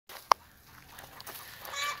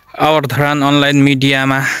Dharan online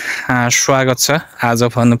मिडियामा स्वागत छ। आज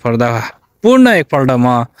भन्नुपर्दा पूर्ण एकपल्ट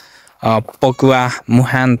म पकुवा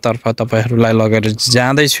मुहानतर्फ तपाईहरूलाई लगेर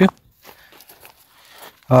जाँदैछु।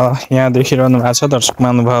 यहाँ देखिरहनु भएको छ दर्शक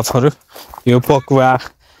महानुभावहरू, यो पकुवा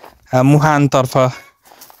मुहानतर्फ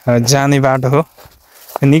जाने बाटो हो।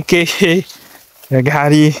 निकै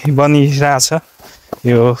गाडी बनिरहेछ।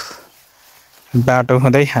 यो बाटो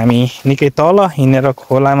हुँदै हामी निकै तल हिँडेर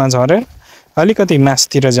खोलामा झरेर अलिकति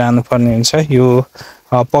मासतिर जानुपर्ने हुन्छ। यो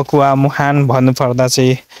पकुवा मुहान भन्नुपर्दा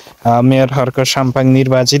चाहिँ मेयर हर्क साम्पाङ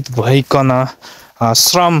निर्वाचित भइकन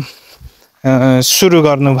श्रम सुरु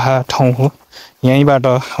गर्नुभएको ठाउँ हो। यहीँबाट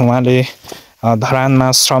उहाँले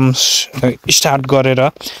धरानमा श्रम स्टार्ट गरेर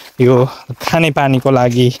यो खानेपानीको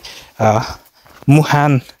लागि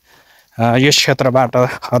मुहान यस क्षेत्रबाट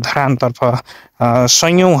धरानतर्फ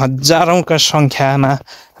सयौं हजारौंका सङ्ख्यामा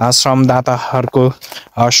श्रमदाताहरूको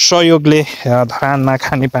सहयोगले धरानमा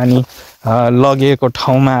खानेपानी लगेको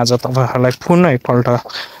ठाउँमा आज तपाईहरूलाई पुनः एकपल्ट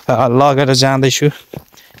लगेर जाँदैछु।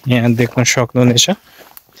 यहाँ देख्न सक्नुहुनेछ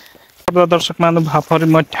दर्शक महानुभावहरू,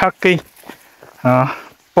 म ठ्याक्कै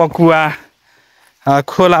पकुवा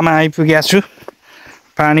खोलामा आइपुगेको छु।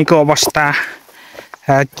 पानीको अवस्था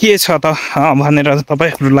के छ त भनेर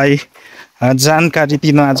तपाईहरूलाई जानकारी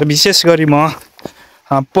दिन आज विशेष गरी म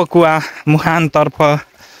पकुवा मुहानतर्फ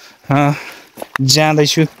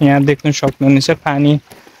जाँदैछु। यहाँ देख्न सक्नुहुनेछ पानी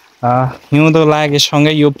हिउँदो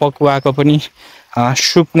लागेसँगै यो पकुवाको पनि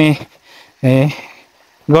सुक्ने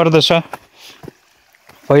गर्दछ।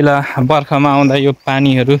 पहिला बर्खामा आउँदा यो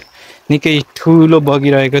पानीहरू निकै ठुलो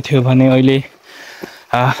बगिरहेको थियो भने अहिले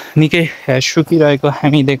निकै सुकिरहेको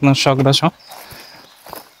हामी देख्न सक्दछौँ।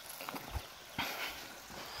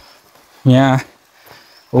 यहाँ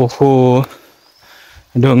ओहो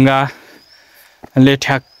ढुङ्गाले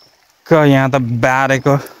ठ्याक्क यहाँ त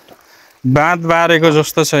बाँध बारेको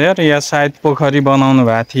जस्तो छ यार। यहाँ सायद पोखरी बनाउनु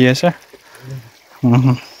भएको थिएछ।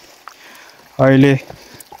 अहिले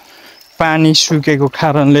पानी सुकेको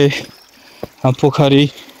कारणले पोखरी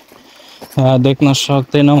देख्न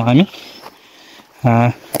सक्दैनौँ हामी।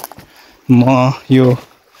 म यो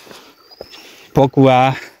पकुवा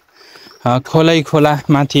खोला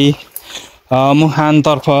माथि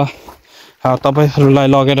मुहानतर्फ तपाईहरूलाई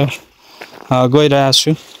लगेर गइरहेको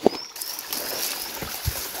छु।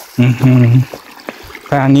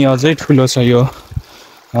 पानी अझै ठुलो छ यो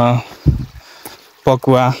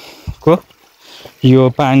पकुवाको। यो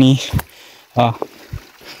पानी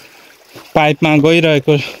पाइपमा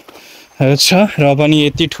गइरहेको छ र पनि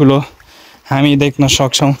यति ठुलो हामी देख्न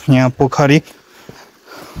सक्छौँ यहाँ पोखरी।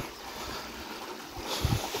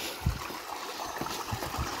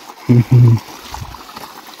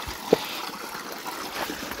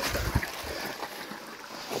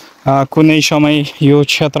 कुनै समय यो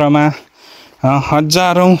क्षेत्रमा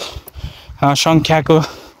हजारौं सङ्ख्याको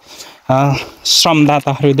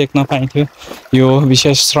श्रमदाताहरू देख्न पाइन्थ्यो। यो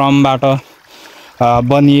विशेष श्रमबाट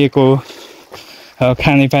बनिएको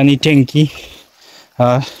खानेपानी ट्याङ्की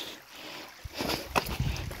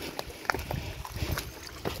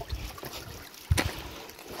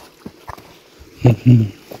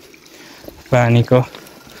पानीको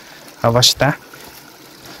अवस्था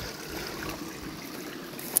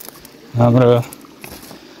हाम्रो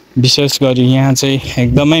विशेष गरी यहाँ चाहिँ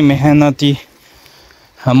एकदमै मेहनती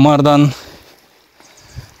मर्दन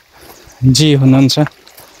जी हुनुहुन्छ।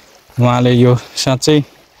 उहाँले यो साँच्चै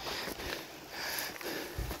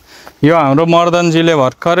यो हाम्रो मर्दनजीले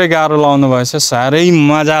भर्खरै गाह्रो लाउनु भएछ साह्रै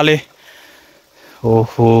मजाले।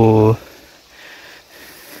 ओहो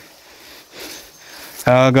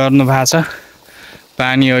गर्नु भएको छ।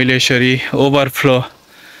 पानी अहिले यसरी ओभरफ्लो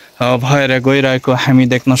भएर गइरहेको हामी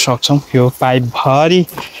देख्न सक्छौँ। यो पाइपभरि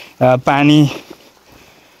पानी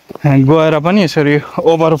गएर पनि यसरी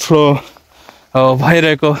ओभरफ्लो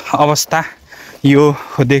भइरहेको अवस्था यो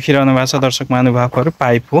देखिरहनु भएको छ दर्शक महानुभावहरू।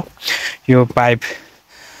 पाइप हो यो, पाइप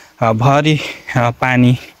भरि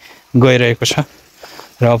पानी गइरहेको छ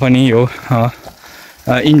र पनि यो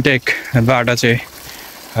इन्टेकबाट चाहिँ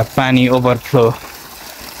पानी ओभरफ्लो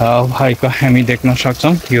भएको हामी देख्न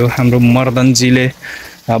सक्छौँ। यो हाम्रो मर्दनजीले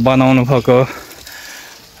बनाउनु भएको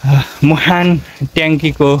मुहान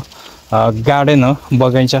ट्याङ्कीको गार्डन हो,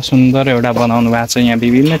 बगैँचा सुन्दर एउटा बनाउनु भएको छ। यहाँ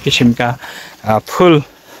विभिन्न किसिमका फुल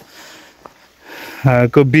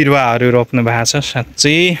को बिरुवाहरू रोप्नु भएको छ।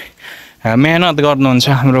 साँच्चै मेहनत गर्नुहुन्छ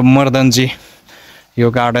हाम्रो मर्दनजी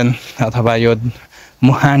यो गार्डन अथवा यो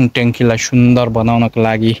मुहान ट्याङ्कीलाई सुन्दर बनाउनको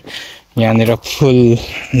लागि। यहाँनिर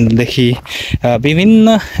फुलदेखि विभिन्न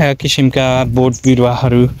किसिमका बोट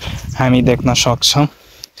बिरुवाहरू हामी देख्न सक्छौँ।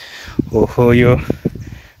 ओहो यो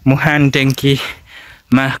मुहान ट्याङ्की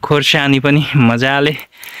मा खोर्सानी पनि मजाले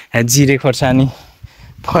जिरे खोर्सानी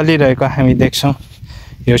फलिरहेको हामी देख्छौँ।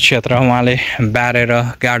 यो क्षेत्र उहाँले बारेर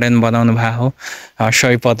गार्डन बनाउनु भएको हो।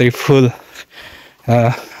 सयपत्री फुल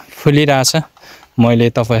फुलिरहेछ। मैले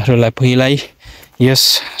तपाईहरूलाई पहिल्यै यस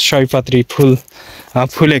सयपत्री फुल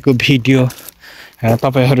फुलेको भिडियो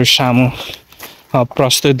तपाईहरू सामु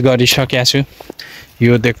प्रस्तुत गरिसकेको छु।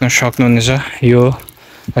 यो देख्न सक्नुहुनेछ। यो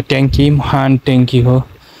ट्याङ्की महान ट्याङ्की हो।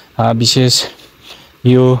 विशेष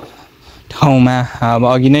यो ठाउँमा अब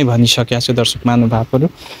अघि नै भनिसकेको छु दर्शक महानुभावहरू,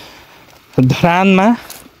 धरानमा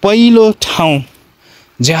पहिलो ठाउँ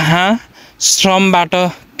जहाँ श्रमबाट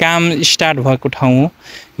काम स्टार्ट भएको ठाउँ हो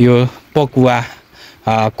यो पकुवा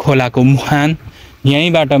खोलाको मुहान।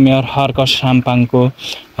 यहीँबाट मेयर हर्क साम्पाङको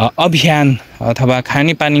अभियान अथवा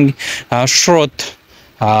खानेपानी स्रोत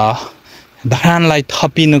धरानलाई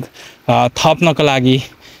थप्नको लागि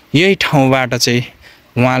यही ठाउँबाट चाहिँ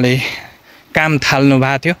उहाँले काम थाल्नु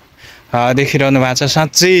भएको थियो। देखिरहनु भएको छ।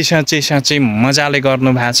 साँच्चै मजाले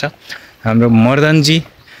गर्नु भएको छ। हाम्रो मर्दनजी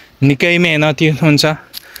निकै मेहनती हुनुहुन्छ।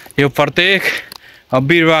 यो प्रत्येक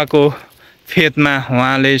बिरुवाको फेदमा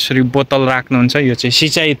उहाँले यसरी बोतल राख्नुहुन्छ। यो चाहिँ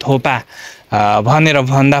सिँचाइ थोपा भनेर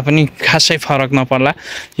भन्दा पनि खासै फरक नपर्ला।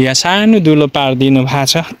 यहाँ सानो दुलो पारिदिनु भएको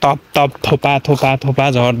छ। तप तप थोपा थोपा थोपा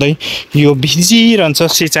झर्दै यो भिजिरहन्छ,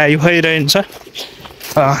 सिँचाइ भइरहन्छ।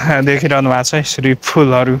 देखिरहनु भएको छ। यसरी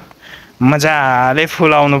फुलहरू मजाले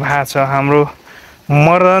फुलाउनु भएको छ। हाम्रो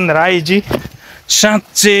मर्दन राईजी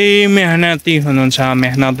साँच्चै मेहनती हुनुहुन्छ,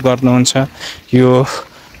 मेहनत गर्नुहुन्छ। यो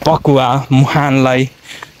पकुवा मुहानलाई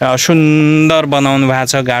सुन्दर बनाउनु भएको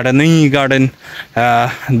छ। गार्डन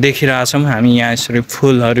देखिरहेछौँ हामी। यहाँ यसरी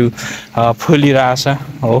फुलहरू फुलिरहेछ।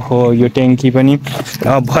 ओहो, यो ट्याङ्की पनि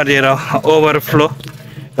भरेर ओभरफ्लो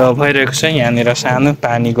भइरहेको छ। यहाँनिर सानो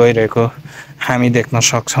पानी गइरहेको हामी देख्न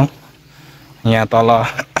सक्छौँ। यहाँ तल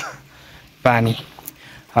पानी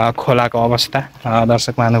खोलाको अवस्था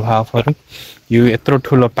दर्शक महानुभावहरू, यो यत्रो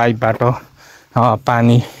ठुलो पाइपबाट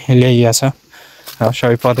पानी ल्याइएको छ।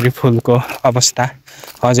 सयपत्री फुलको अवस्था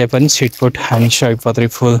अझै पनि छिटपुट हामी सयपत्री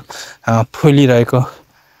फुल फुलिरहेको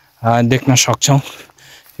देख्न सक्छौँ।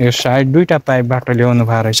 यो सायद दुईवटा पाइपबाट ल्याउनु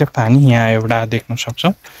भएको रहेछ पानी। यहाँ एउटा देख्न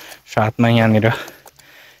सक्छौँ। साथमा यहाँनिर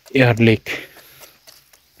एयर लिक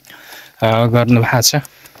गर्नु भएको छ।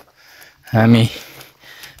 हामी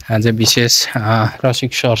आज विशेष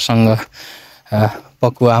रसिक सरसँग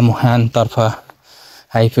पकुवा मुहानतर्फ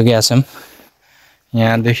आइपुगेका छौँ।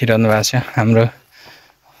 यहाँ देखिरहनु भएको छ हाम्रो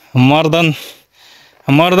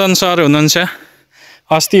मर्दन सर हुनुहुन्छ।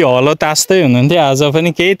 अस्ति हलो तास्दै हुनुहुन्थ्यो, आज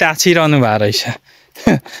पनि केही ताछिरहनु भएको रहेछ।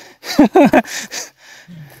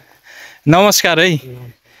 नमस्कार है।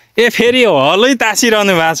 ए फेरि हलै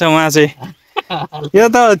ताछिरहनु भएको छ उहाँ चाहिँ। यो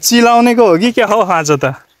त चिलाउनेको हो कि क्या हो आज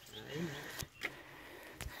त?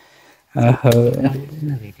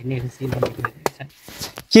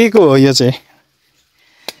 के को हो यो चाहिँ?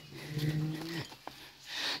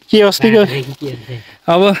 के अस्तिको?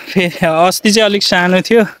 अब फेरि अस्ति चाहिँ अलिक सानो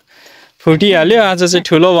थियो, फुटिहाल्यो। आज चाहिँ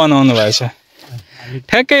ठुलो बनाउनु भएछ।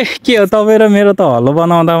 ठ्याक्कै के हो, तपाईँ र मेरो त हलो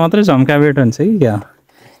बनाउँदा मात्रै झम्काबेट हुन्छ कि क्या?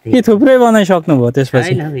 के थुप्रै बनाइसक्नु भयो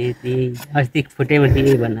त्यसपछि?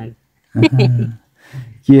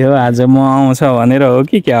 के हो, आज म आउँछ भनेर हो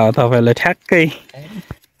कि क्या हो तपाईँलाई? ठ्याक्कै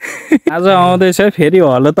आज आउँदैछ फेरि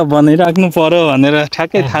हलो त बनाइराख्नु पर्यो भनेर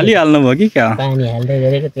ठ्याक्कै थालिहाल्नु भयो कि क्या?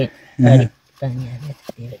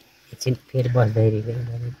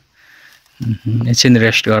 एकछिन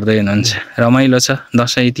रेस्ट गर्दै हुनुहुन्छ। रमाइलो छ।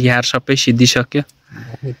 दसैँ तिहार सबै सिद्धिसक्यो।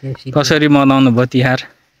 कसरी मनाउनु भयो तिहार?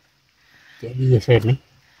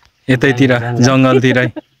 यतैतिर जङ्गलतिरै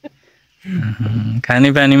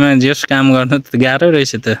खानेपानीमा जस काम गर्नु त गाह्रो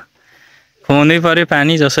रहेछ त। खुवाउनै पर्यो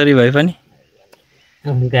पानी जसरी भए पनि।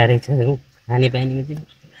 गाह्रै छ खानेपानीमा चाहिँ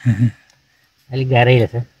अलिक गाह्रै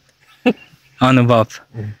रहेछ।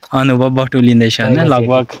 अनुभव बटुलिँदैछ होइन?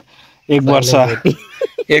 लगभग एक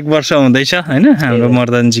वर्ष हुँदैछ होइन हाम्रो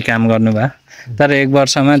मर्दनजी काम गर्नुभयो। तर एक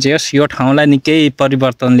वर्षमा चाहिँ यो ठाउँलाई निकै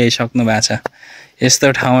परिवर्तन ल्याइसक्नु भएको छ।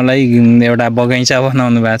 यस्तो ठाउँलाई एउटा बगैँचा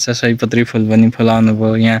बनाउनु भएको छ। सयपत्री फुल पनि फुलाउनु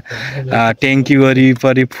भयो। यहाँ ट्याङ्की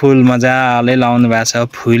वरिपरि फुल मजाले लाउनु भएको छ,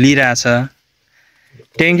 फुलिरहेछ।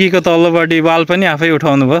 ट्याङ्कीको तल्लोपट्टि वाल पनि आफै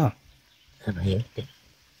उठाउनु भयो?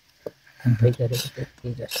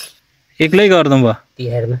 एक्लै गर्नुभयो?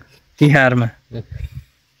 तिहारमा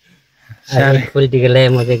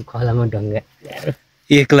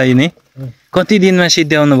एक्लै नै? कति दिनमा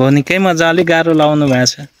सिद्ध्याउनु भयो? निकै मजाले गाह्रो लाउनु भएको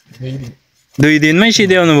छ। 2 दिनमै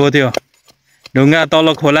सिध्याउनु भयो? त्यो ढुङ्गा तल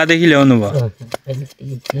खोलादेखि ल्याउनु भयो?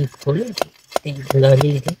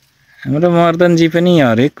 हाम्रो मर्दनजी पनि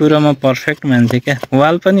हरेक कुरोमा पर्फेक्ट मान्छे क्या।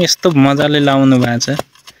 वाल पनि यस्तो मजाले लाउनु भएको छ।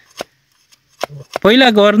 पहिला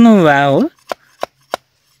गर्नु भयो हो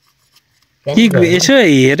कि यसो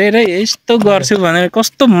हेरेर यस्तो गर्छु भनेर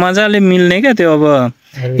कस्तो मजाले मिल्ने क्या त्यो अब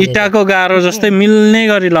इँटाको गाह्रो जस्तै मिल्ने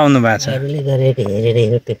गरी लाउनु भएको छ अरूले गरेको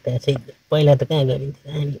हेरेर त्यो चाहिँ पहिला त कहाँ गरिन्थ्यो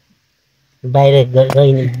हामी बाहिर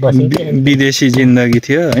गइने बसिन्थ्यो विदेशी जिन्दगी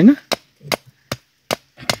थियो होइन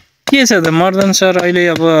के छ त मर्दन सर अहिले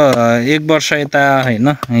अब 1 वर्ष यता होइन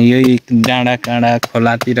यही डाँडा काँडा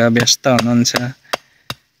खोलातिर व्यस्त हुनुहुन्छ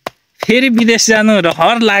फेरि विदेश जानु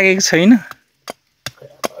रहर लागेको छैन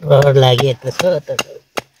रहर लाग्यो त छ त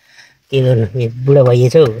के गर्नु बुढा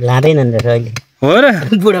भइएछौ लाँदैनन् रहेछ अहिले हो र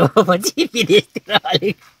बुढा भएपछि विदेशतिर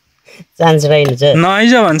अलिक चान्स रहेछ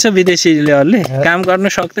नआइज भन्छ विदेशीले काम गर्न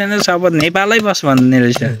सक्दैन अब नेपालै बस भन्ने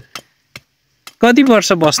रहेछ कति वर्ष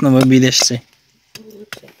बस्नुभयो विदेश चाहिँ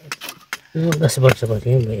 9-10 वर्ष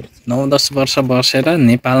भयो 9-10 वर्ष बसेर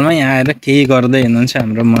नेपालमै आएर केही गर्दै हुनुहुन्छ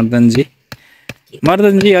हाम्रो मर्दनजी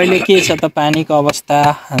अहिले के छ त पानीको अवस्था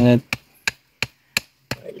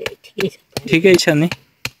ठिकै छ नि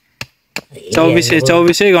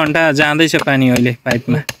 24 घण्टा जाँदैछ पानी अहिले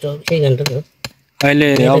पाइपमा 24 घण्टा हो अहिले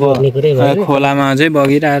अब खोलामा अझै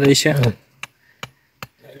बगिरहेको रहेछ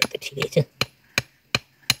ठिकै छ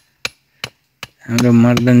हाम्रो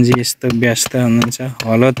मर्दनजी यस्तो व्यस्त हुनुहुन्छ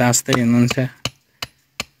हलो तास्दै हुनुहुन्छ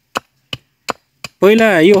पहिला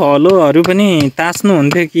यो हलोहरू पनि तास्नु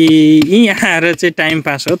हुन्थ्यो कि यहाँ आएर चाहिँ टाइम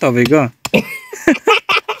पास हो तपाईँको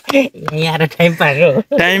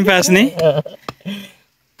टाइम पास नि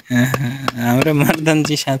हाम्रो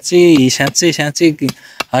मर्दनजी साँच्चै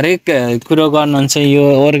हरेक कुरो गर्नुहुन्छ यो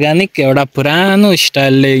अर्ग्यानिक एउटा पुरानो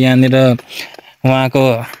स्टाइलले यहाँनिर उहाँको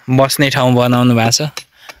बस्ने ठाउँ बनाउनु भएको छ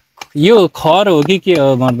यो खर हो कि के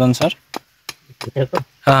हो मर्दन सर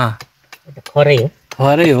खरै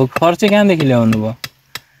हो खर चाहिँ कहाँदेखि ल्याउनु भयो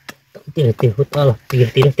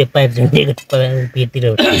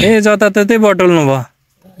ए जताततै बटुल्नु भयो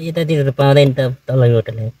यतातिर त पाउँदैन त तलैबाट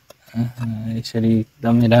ल्यायो यसरी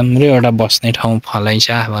एकदमै राम्रो एउटा बस्ने ठाउँ फलाइछ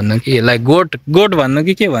भन्नु कि यसलाई गोठ भन्नु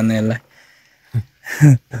कि के भन्नु यसलाई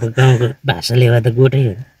गाउँको भाषाले गर्दा गोठै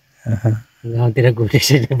हो गाउँतिर गोठै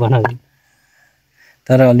बनाउँछ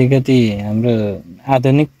तर अलिकति हाम्रो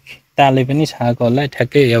आधुनिकताले पनि छाएको होला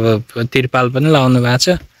ठ्याक्कै अब तिरपाल पनि लाउनु भएको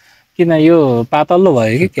छ किन यो पातलो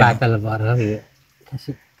भयो कि पातलो भएर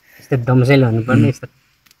यस्तो डम्सैल हुनुपर्ने यस्तो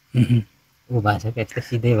ऊ भएको छ यस्तो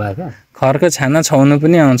सिधै भएछ खरको छाना छाउनु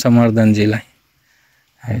पनि आउँछ मर्दनजीलाई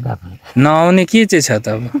नआउने के चाहिँ छ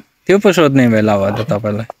त अब त्यो पो सोध्ने बेला भयो त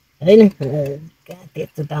तपाईँलाई होइन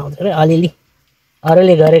त्यस्तो त आउँछ र अलिअलि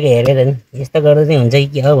अरूले गरेको हेरेर नि यस्तो गर्दा चाहिँ हुन्छ कि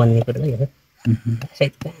के हो भन्ने कुरो हो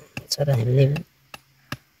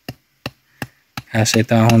खासै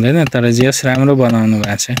त आउँदैन तर जे होस् राम्रो बनाउनु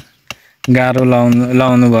भएको छ गाह्रो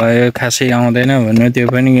लाउनु भयो खासै आउँदैन भन्नु त्यो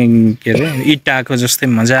पनि के अरे इँटाको जस्तै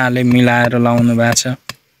मजाले मिलाएर लाउनु भएको छ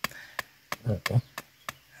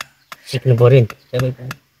सिक्नु पर्यो नि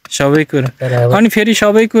सबै कुरा अनि फेरि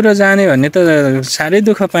सबै कुरा जाने भने त साह्रै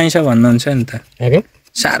दुःख पाइन्छ भन्नुहुन्छ नि त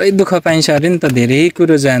साह्रै दुःख पाइन्छ अरे नि त धेरै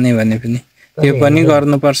कुरो जाने भने पनि यो पनि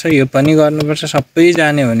गर्नुपर्छ यो पनि गर्नुपर्छ सबै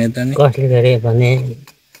जाने भने त नि कसले गरे भने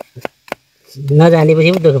नजानेपछि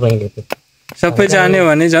पो दुःख पाइन्छ सबै जाने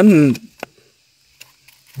भने झन्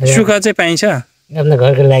सुख चाहिँ पाइन्छ आफ्नो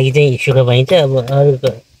घरको लागि चाहिँ सुख पाइन्छ अब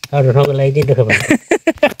अरू ठाउँको लागि चाहिँ दुःख पाइन्छ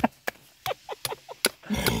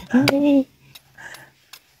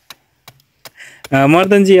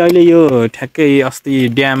मर्दनजी अहिले यो ठ्याक्कै अस्ति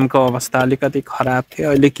ड्यामको अवस्था अलिकति खराब थियो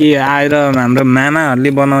अहिले के आएर हाम्रो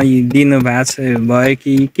मामाहरूले बनाइदिनु भयो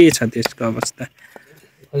कि के छ त्यसको अवस्था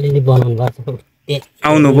अलिअलि बनाउनु भएको छ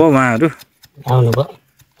आउनुभयो उहाँहरू आउनुभयो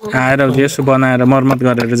आएर यसो बनाएर मर्मत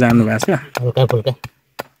गरेर जानुभएको छ हल्का फुल्का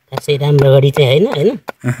खासै राम्रो गरी चाहिँ होइन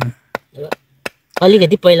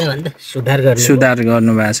अलिकति पहिलाभन्दा सुधार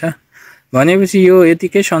गर्नुभएको छ भनेपछि यो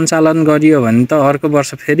यतिकै सञ्चालन गरियो भने त अर्को वर्ष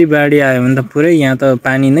फेरि बाढी आयो भने त पुरै यहाँ त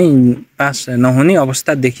पानी नै पास नहुने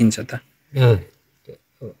अवस्था देखिन्छ त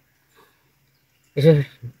यसो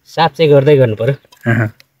साफ चाहिँ गर्दै गर्नु पर्यो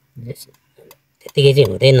त्यतिकै चाहिँ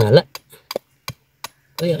हुँदैन होला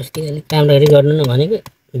खोइ अस्ति अलिक काम गरी गर्नु न भनेको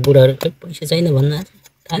बुढाहरू खोइ पैसा छैन भन्न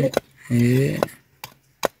थाल्यो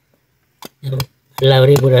अब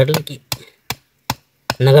लाउरी बुढाहरूले के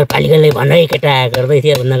नगरपालिकाले भन्दै केटा गर्दै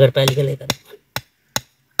थियो अब नगरपालिकाले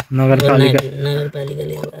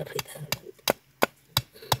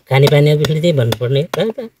खानेपानी अफिसले चाहिँ भन्नुपर्ने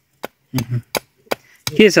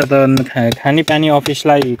के छ त खानेपानी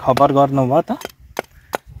अफिसलाई खबर गर्नुभयो त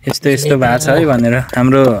यस्तो भएको छ है भनेर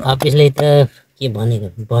हाम्रो अफिसले त के भनेको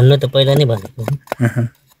भन्नु त पहिला नै भनेको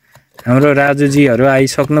हाम्रो राजुजीहरू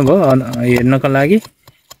आइसक्नु भयो हेर्नको लागि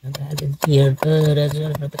यहाँ त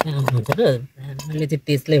राजर त कहाँ हुन्छ र मैले चाहिँ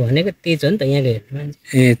त्यसलाई भनेको त्यही हो नि त यहाँको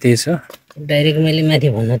मान्छे ए त्यही छ डाइरेक्ट मैले माथि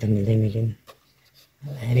भन्न त मिल्दैन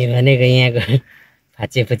हामी भनेको यहाँको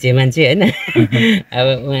फाचे मान्छे होइन अब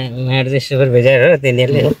उहाँहरू चाहिँ सुपरभाइजर हो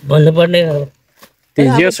तिनीहरूले भन्नुपर्ने अब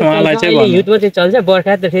उहाँलाई चाहिँ हिउँदमा चाहिँ चल्छ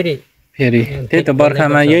बर्खा त फेरि त्यही त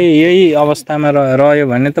बर्खामा यही अवस्थामा रह्यो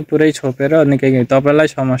भने त पुरै छोपेर निकै तपाईँलाई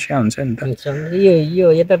समस्या हुन्छ नि त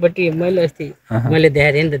यो यतापट्टि मैले अस्ति मैले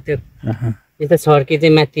देखाएको थिएँ नि त त्यो यता सड्के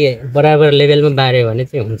चाहिँ माथि बराबर लेभलमा बाऱ्यो भने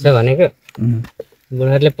चाहिँ हुन्छ भनेको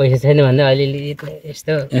बुढाहरूले पैसा छैन भन्दा अलिअलि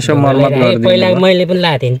यस्तो मर्मत गरिदिनु पहिला मैले पनि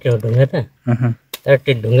लाएको थिएँ नि त्यो ढुङ्गा त तर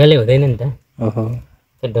त्यो ढुङ्गाले हुँदैन नि त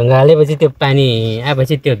त्यो ढुङ्गा हालेपछि त्यो पानी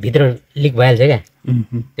आएपछि त्यो भित्र लिक भइहाल्छ क्या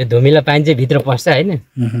त्यो धुमिलो पानी चाहिँ भित्र पस्छ होइन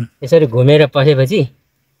यसरी घुमेर पसेपछि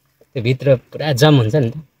त्यो भित्र पुरा जम हुन्छ नि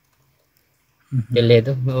त त्यसले त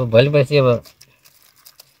भोलिपछि अब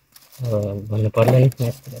भन्नु पर्दैन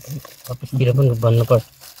अफिसतिर पनि भन्नुपर्छ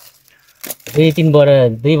 2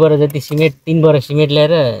 बोरा जति सिमेन्ट 3 बोरा सिमेन्ट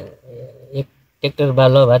ल्याएर एक ट्र्याक्टर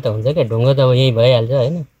बालो भए त हुन्छ क्या ढुङ्गा त अब यहीँ भइहाल्छ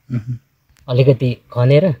होइन अलिकति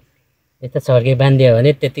खनेर यता छड्के बाँधिदियो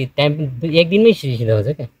भने त्यति टाइम 1 दिनमै सिधाउँछ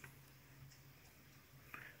क्या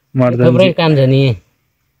थुप्रै काम छ नि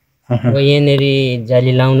अब यहाँनिर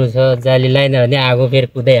जाली लाउनु छ जाली लगाएन भने आगो फेरि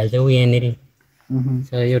कुदाइहाल्छ ऊ यहाँनिर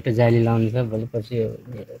एउटा जाली लाउनु छ भोलिपर्सि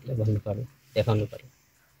भन्नु पर्यो देखाउनु पर्यो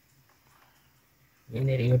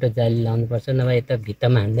यहाँनिर एउटा जाली लाउनुपर्छ नभए यता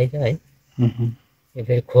भित्तामा हान्दैछ है यो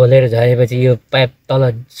फेरि खोलेर झरेपछि यो पाइप तल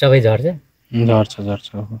सबै झर्छ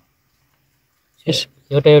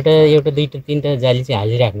एउटा 2टा 3टा जाली चाहिँ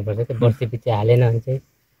हालिराख्नुपर्छ त्यो वर्षपछि हालेन भने चाहिँ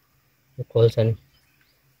खोल्छ नि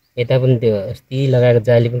यता पनि त्यो अस्ति लगाएको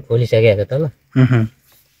जाली पनि खोलिसकेको छ त ल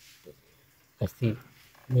अस्ति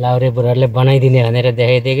लाउरे बुढाहरूले बनाइदिने भनेर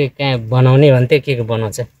देखाइदियो कि कहाँ बनाउने भन्थ्यो के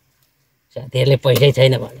बनाउँछ साथीहरूले पैसै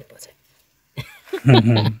छैन भने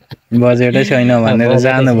बजेटै छैन भनेर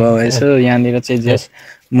जानुभयो यसो यहाँनिर चाहिँ जस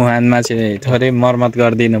मुहानमा चाहिँ थोरै मर्मत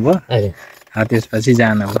गरिदिनु भयो त्यसपछि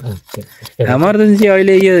जानुभयो मर्दनजी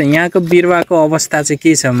अहिले यो यहाँको बिरुवाको अवस्था चाहिँ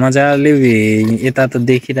के छ मजाले यता त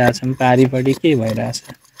देखिरहेछौँ पारिपट्टि के भइरहेछ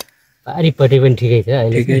पारिपट्टि पनि ठिकै छ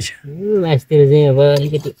अहिले मासतिर चाहिँ अब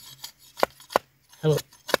अलिकति अब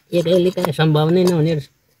एकअलि कहाँ सम्भावनै नहुने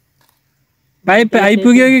पाइप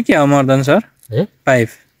आइपुग्यो कि क्या हो मर्दन सर पाइप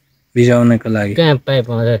भिजाउनको लागि कहाँ पाइप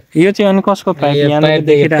आउँछ यो चाहिँ अनि कसको पाइप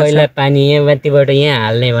पहिला पानी यहाँ माथिबाट यहाँ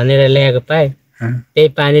हाल्ने भनेर ल्याएको पाइप त्यही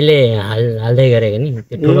पानीले हाल्दै गरेको नि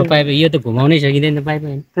त्यो ठुलो पाइप यो त घुमाउनै सकिँदैन पाइप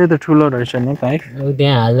होइन त्यही त ठुलो रहेछ नि पाइप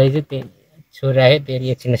त्यहाँ हाल्दैछ त्यहाँ छोरायो फेरि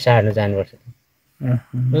एकछिन सार्नु जानुपर्छ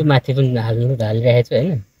माथि पनि हालिरहेको छु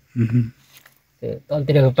होइन त्यो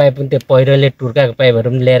तलतिरको पाइप पनि त्यो पहिरोले टुर्काएको पाइपहरू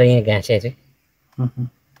पनि ल्याएर यहाँ घाँसेको छु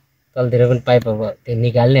तलतिर पनि पाइप अब त्यो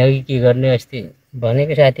निकाल्ने हो कि के गर्ने अस्ति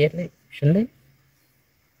भनेको साथीहरूले सुन्दै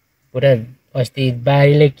पुरा अस्ति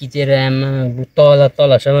बारीले किचेर आमा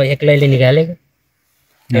तलसम्म एक्लैले निकालेको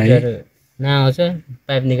ट्र्याक्टर नआउँछ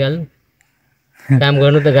पाइप निकाल्नु काम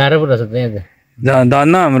गर्नु त गाह्रो पो रहेछ त्यहाँ त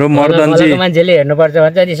धन्न हाम्रो मर्दनजी मान्छेले हेर्नुपर्छ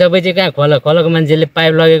भन्छ नि सबै चाहिँ कहाँ खोलाको मान्छेले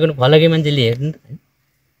पाइप लगेको खोलाकै मान्छेले हेर्नु त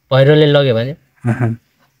पहिरोले लग्यो भने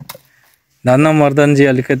धन्न मर्दनजी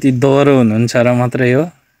अलिकति दोहोरो हुनुहुन्छ र मात्रै हो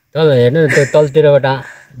तल हेर्नु त्यो तलतिरबाट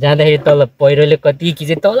जाँदाखेरि तल पहिरोले कति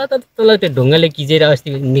किचे तल त्यो ढुङ्गाले किचेर अस्ति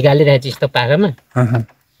निकालिरहेको छ यस्तो पाखामा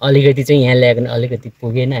अलिकति चाहिँ यहाँ ल्याएको अलिकति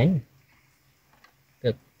पुगेन होइन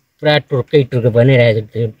त्यो पुरा टुर्को बनिरहेको छ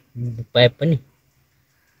त्यो पाइप पनि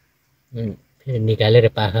फेरि निकालेर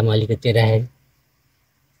पाखामा अलिकति राखेको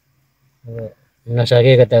अब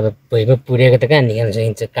नसकेको त अब भुइँमा पुरेको त कहाँ निकाल्न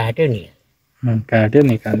सकिन्छ काट्यो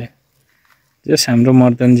निकाल्यो जस हाम्रो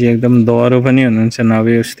मर्दनजी एकदम दोहोरो पनि हुनुहुन्छ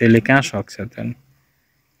नभए उसले कहाँ सक्छ त नि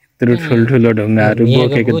यत्रो ठुल्ठुलो ढुङ्गाहरू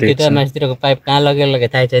बोकेको देख्छ माथितिरको पाइप कहाँ लगे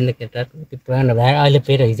थाहै छैन केटाको त्यो पुरानो भएर अहिले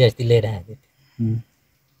फेरि हिजो अस्ति लिएर आएको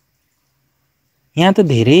यहाँ त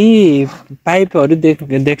धेरै पाइपहरू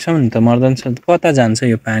देख्छौँ नि त मर्दन सर कता जान्छ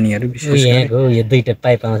यो पानीहरू विशेष यहाँको यो 2टा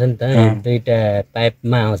पाइप आउँछ नि त 2टा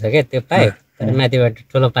पाइपमा आउँछ क्या त्यो पाइप तर माथिबाट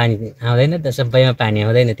ठुलो पानी आउँदैन त सबैमा पानी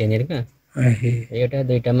आउँदैन त्यहाँनिरको एउटा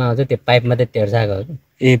 2टामा आउँछ त्यो पाइप मात्रै तेर्साएको हो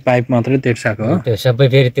ए पाइप मात्रै तेर्साएको हो त्यो सबै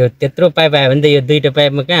फेरि त्यो त्यत्रो पाइप आयो भने त यो 2टा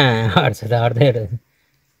पाइपमा कहाँ अट्छ त अट्दै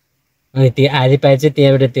अनि त्यो आधी पाइप चाहिँ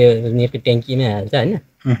त्यहाँबाट त्यो उनीहरूको ट्याङ्कीमा हाल्छ होइन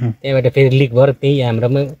त्यहाँबाट फेरि लिक भएर त्यही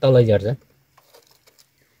हाम्रोमा तलै झर्छ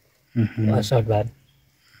सर्ट भएर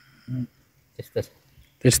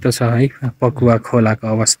त्यस्तो छ है पकुवा खोलाको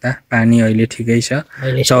अवस्था पानी अहिले ठिकै छ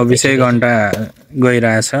 24 घण्टा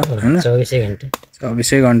गइरहेछ हैन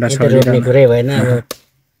 24 घण्टा छोड्ने कुरै भएन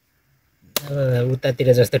अब उतातिर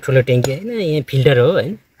जस्तो ठुलो ट्याङ्की होइन यहाँ फिल्टर हो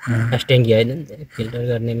होइन ट्याङ्की होइन फिल्टर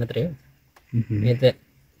गर्ने मात्रै हो यहाँ त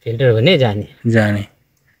फिल्टर भने जाने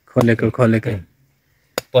खोलेको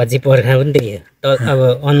पछि पर्खा पनि त्यही हो अब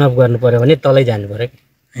अन अफ गर्नु पर्यो भने तलै जानु पर्यो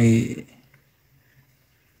ए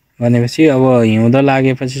भनेपछि अब हिउँदो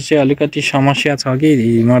लागेपछि चाहिँ अलिकति समस्या छ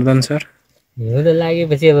कि मर्दन सर हिउँदो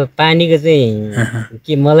लागेपछि अब पानीको चाहिँ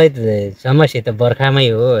के मलाई त समस्या त बर्खामै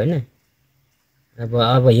हो होइन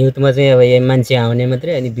अब हिउँदमा चाहिँ अब यहाँ मान्छे आउने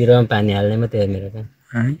मात्रै अनि बिरुवामा पानी हाल्ने मात्रै हो मेरो काम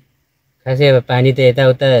खासै अब पानी त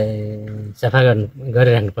यताउता सफा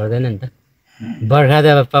गरिराख्नु पर्दैन नि त बर्खा त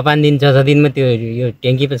अब 5 दिन 6 दिनमा त्यो यो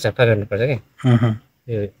ट्याङ्की पनि सफा गर्नुपर्छ क्या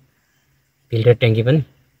यो फिल्टर ट्याङ्की पनि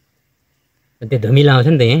त्यो धुमिलो आउँछ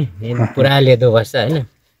नि त यहाँ पुरा लेदो बस्छ होइन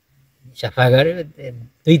सफा गऱ्यो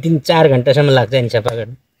 2 3 4 घन्टासम्म लाग्छ नि सफा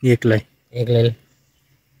गर्नु एक्लै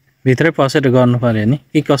भित्रै पसेर गर्नु पर्यो नि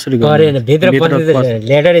कि कसरी परेन भित्र पसेर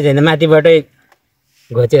लेडरै छैन माथिबाटै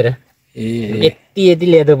घोचेर यति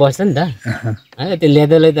लेदो बस्छ नि त होइन त्यो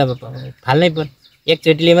लेदोलाई त अब फाल्नै पर्छ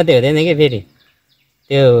एकचोटिले मात्रै हुँदैन कि फेरि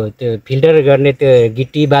त्यो फिल्टर गर्ने त्यो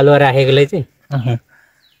गिटी बालुवा राखेकोलाई चाहिँ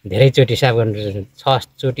धेरैचोटि साफ गर्नु 6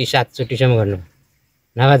 चोटि 7 चोटिसम्म गर्नु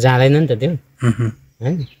नभए जाँदैन नि त त्यो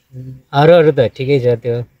होइन अरू त ठिकै छ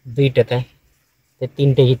त्यो 2टा त त्यो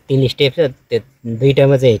 3 स्टेप छ त्यो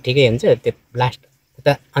 2टामा चाहिँ ठिकै हुन्छ त्यो लास्ट त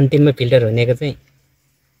अन्तिममा फिल्टर हुनेको चाहिँ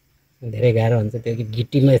धेरै गाह्रो हुन्छ त्यो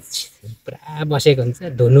गिटीमा पुरा बसेको हुन्छ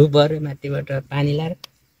धुनु पर्यो माथिबाट पानी लाएर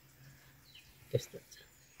त्यस्तो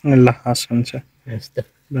ल हस् हुन्छ यस्तो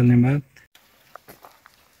धन्यवाद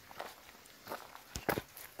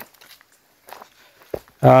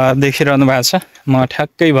देखिरहनु भएको छ म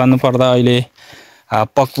ठ्याक्कै भन्नुपर्दा अहिले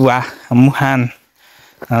पकुवा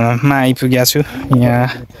मुहानमा आइपुगेको छु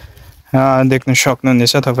यहाँ देख्न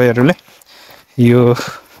सक्नुहुनेछ तपाईँहरूले यो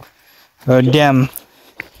ड्याम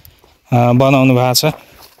बनाउनु भएको छ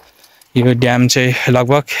यो ड्याम चाहिँ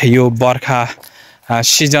लगभग यो बर्खा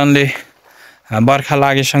सिजनले बर्खा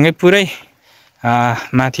लागेसँगै पुरै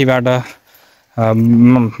माथिबाट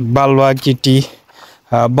बालुवा गिटी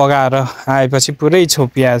बगाएर आएपछि पुरै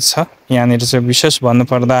छोपिएको छ यहाँनिर चाहिँ विशेष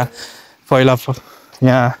भन्नुपर्दा पहिला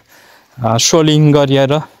यहाँ सोलिङ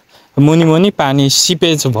गरिएर मुनि पानी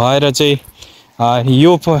सिपेज भएर चाहिँ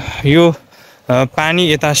यो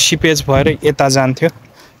पानी यता सिपेज भएर यता जान्थ्यो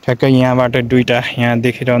ठ्याक्कै यहाँबाट 2टा यहाँ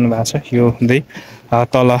देखिरहनु भएको छ यो हुँदै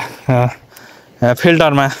तल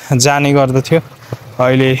फिल्टरमा जाने गर्दथ्यो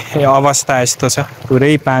अहिले अवस्था यस्तो छ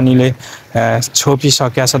पुरै पानीले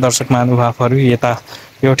छोपिसकेको छ दर्शक महानुभावहरू यता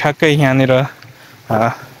यो ठ्याक्कै यहाँनिर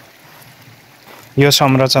यो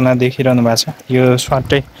संरचना देखिरहनु भएको छ यो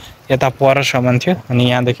स्वाटै यता परसम्म थियो अनि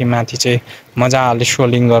यहाँदेखि माथि चाहिँ मजाले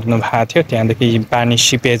सोलिङ गर्नु भएको थियो त्यहाँदेखि पानी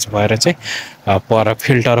सिपेज भएर चाहिँ पर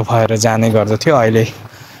फिल्टर भएर जाने गर्दथ्यो अहिले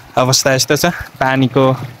अवस्था यस्तो छ पानीको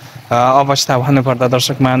अवस्था भन्नुपर्दा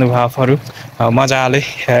दर्शक महानुभावहरू मजाले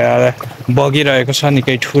बगिरहेको छ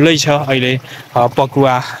निकै ठुलै छ अहिले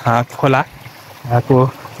पकुवा खोलाको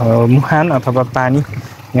मुहान अथवा पानी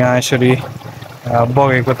यहाँ यसरी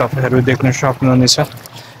बगेको तपाईँहरू देख्न सक्नुहुनेछ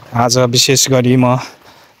आज विशेष गरी म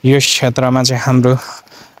यस क्षेत्रमा चाहिँ हाम्रो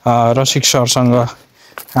रसिक सरसँग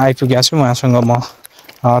आइपुगेको छु उहाँसँग म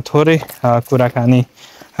थोरै कुराकानी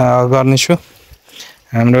गर्नेछु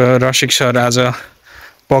हाम्रो रसिक सर आज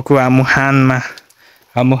पकुवा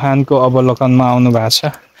मुहानको अवलोकनमा आउनु भएको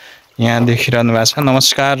छ यहाँ देखिरहनु भएको छ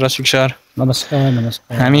नमस्कार रसिक सर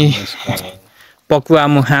नमस्कार हामी पकुवा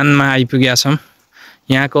मुहानमा आइपुगेका छौँ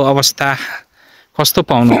यहाँको अवस्था कस्तो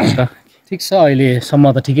पाउनुहुन्छ ठिक छ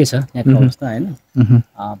अहिलेसम्म त ठिकै छ यहाँको अवस्था होइन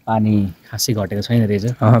पानी खासै घटेको छैन रहेछ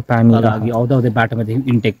पानी अघि आउँदै बाटोमादेखि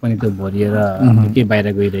इन्टेक पनि त्यो भरिएर निकै बाहिर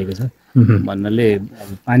गइरहेको छ भन्नाले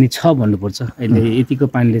पानी छ भन्नुपर्छ अहिले यतिको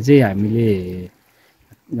पानीले चाहिँ हामीले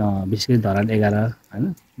विशेष गरी धरान 11 होइन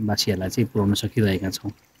वासीहरूलाई चाहिँ पुर्याउन सकिरहेका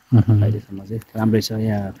छौँ अहिलेसम्म चाहिँ राम्रै छ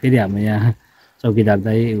यहाँ फेरि हाम्रो यहाँ चौकीदार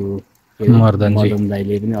दाई मर्दन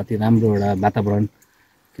दाईले पनि अति राम्रो एउटा वातावरण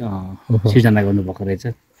सिर्जना गर्नुभएको रहेछ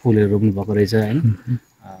फुलहरू रोप्नु भएको रहेछ होइन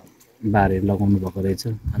बारहरू लगाउनु भएको रहेछ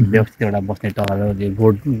अनि व्यवस्थित एउटा बस्ने टहर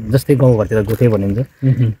बोर्ड जस्तै गाउँघरतिर गोठे भनिन्छ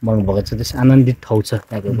बनाउनु भएको छ त्यस आनन्दित ठाउँ छ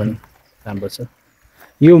त्यहाँको पनि राम्रो छ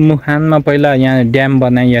यो मुहानमा पहिला यहाँ ड्याम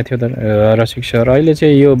बनाइएको थियो त रसिक सर अहिले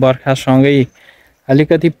चाहिँ यो बर्खासँगै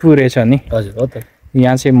अलिकति पुरेछ नि हजुर हो त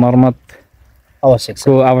यहाँ चाहिँ मर्मत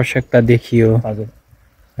आवश्यकता देखियो हजुर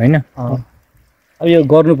होइन अब यो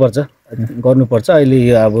गर्नुपर्छ अहिले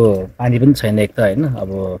यो अब पानी पनि छैन एक त होइन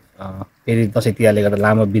अब फेरि दसैँ तिहारले गर्दा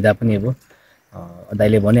लामो बिदा पनि अब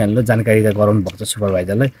दाइले भनिहाल्नु जानकारी त गराउनु भएको छ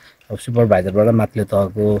सुपरभाइजरलाई अब सुपरभाइजरबाट माथिल्लो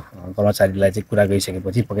तहको कर्मचारीलाई चाहिँ कुरा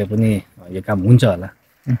गइसकेपछि पक्कै पनि यो काम हुन्छ होला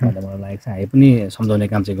भन्ने मलाई लागेको छ। हामी पनि सम्झाउने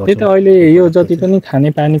काम चाहिँ त्यही त गर्छौँ। अहिले यो जति पनि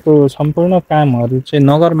खानेपानीको सम्पूर्ण कामहरू चाहिँ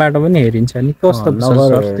नगरबाट पनि हेरिन्छ नि, कस्तो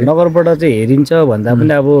नगरबाट चाहिँ हेरिन्छ भन्दा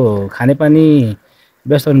पनि अब खानेपानी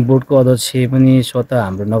व्यवस्थापन बोर्डको अध्यक्ष पनि स्वतः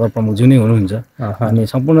हाम्रो नगर प्रमुख जुनै हुनुहुन्छ। अनि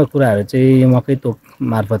सम्पूर्ण कुराहरू चाहिँ उहाँकै तोक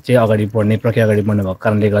मार्फत चाहिँ अगाडि बढ्ने प्रक्रिया अगाडि बढ्ने भएको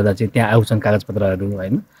कारणले गर्दा चाहिँ त्यहाँ आउँछन् कागजपत्रहरू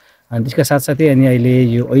होइन। अनि त्यसका साथसाथै अनि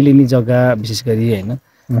अहिले नि जग्गा विशेष गरी होइन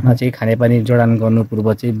चाहिँ खानेपानी जडान गर्नु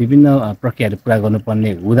पूर्व चाहिँ विभिन्न प्रक्रियाहरू पुरा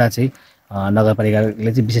गर्नुपर्ने हुँदा चाहिँ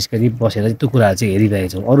नगरपालिकाले चाहिँ विशेष गरी बसेर चाहिँ त्यो कुराहरू चाहिँ हेरिरहेको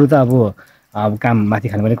छौँ। अरू त अब काम माथि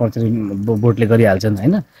खानेपानी कर्मचारी बोर्डले गरिहाल्छन्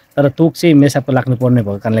होइन। तर तोक चाहिँ मेसापको लाग्नुपर्ने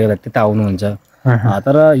भएको कारणले गर्दा त्यता आउनुहुन्छ।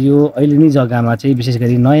 तर यो अहिले नि जग्गामा चाहिँ विशेष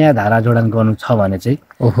गरी नयाँ धारा जोडान गर्नु छ भने चाहिँ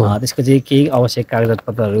त्यसको चाहिँ केही आवश्यक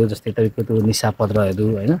कागजातपत्रहरू जस्तै तपाईँको त्यो निसा पत्रहरू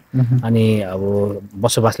होइन अनि अब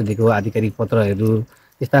बसोबासले दिएको आधिकारिक पत्रहरू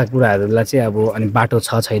त्यस्ता कुराहरूलाई चाहिँ अब अनि बाटो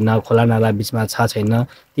छ छैन, खोला नाला बिचमा छ छैन,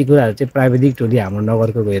 ती कुराहरू चाहिँ प्राविधिक टोली हाम्रो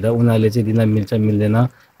नगरको गएर उनीहरूले चाहिँ दिन मिल्छ मिल्दैन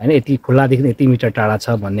होइन, यति खोलादेखि यति मिटर टाढा छ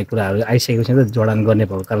भन्ने कुराहरू आइसकेपछि त जोडान गर्ने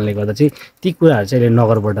भएको कारणले गर्दा चाहिँ ती कुराहरू चाहिँ अहिले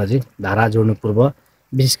नगरबाट चाहिँ धारा जोड्नु पूर्व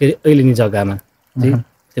विशेष गरी अहिले नि जग्गामा चाहिँ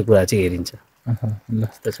त्यो कुरा चाहिँ हेरिन्छ।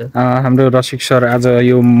 हाम्रो रसिक सर आज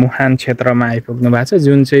यो मुहान क्षेत्रमा आइपुग्नु भएको छ,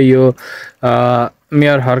 जुन चाहिँ यो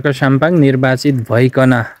मेयर हर्क साम्पाङ निर्वाचित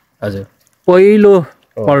भइकन हजुर पहिलो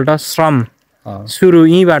पल्ट श्रम सुरु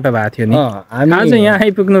यहीँबाट भएको थियो नि। आज यहाँ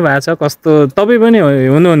आइपुग्नु भएको छ, कस्तो तपाईँ पनि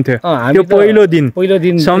हुनुहुन्थ्यो त्यो पहिलो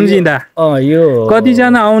दिन सम्झिँदा? यो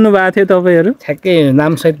कतिजना आउनु भएको थियो तपाईँहरू? ठ्याक्कै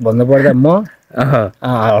नामसहित भन्नुपर्दा म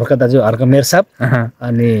हर्क दाजु, हर्क मेयर साहब,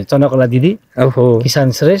 अनि चन्द्रकला दिदी,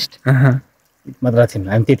 किसान श्रेष्ठ मात्र थियौँ,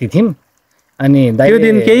 हामी त्यति थियौँ। अनि त्यो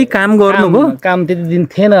दिन केही काम गर्नुभयो? काम त्यति दिन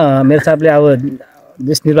थिएन। मेयर साहबले अब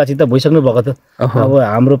देश निर्वाचित त भइसक्नु भएको थियो। अब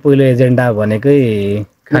हाम्रो पहिलो एजेन्डा भनेकै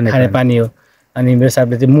खानेपानी हो। अनि मेयर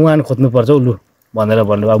साहबले चाहिँ मुहान खोज्नुपर्छ हौ लु भनेर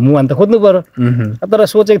भन्नुभयो। मुहान त खोज्नु पर्यो, तर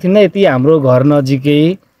सोचेको थिइनँ यति हाम्रो घर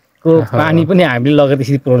नजिकैको पानी पनि हामीले लगेर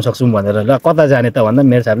त्यसरी पुऱ्याउन सक्छौँ भनेर। ल कता जाने त भन्दा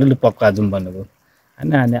मेयर साहबले लु पक्का जाउँ भन्नुभयो।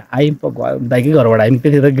 होइन अनि आयौँ दाइकै घरबाट आयौँ।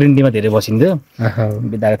 त्यतिखेर ग्रिन टीमा धेरै बसिन्थ्यो,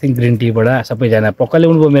 बिताएको थियौँ। ग्रिन टीबाट सबैजना पक्का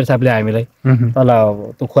ल्याउनु भयो मेयर साहबले हामीलाई। तल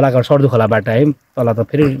त्यो खोलाको सर्दु खोलाबाट आयौँ। तल त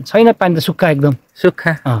फेरि छैन पानी, त सुक्खा एकदम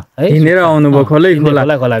सुक्खा है, हिँडेर आउनुभयो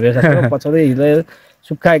खोला मेयर साहब पछाडि हिँडेर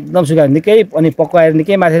सुक्खा एकदम सुक्खा निकै। अनि पक्का आएर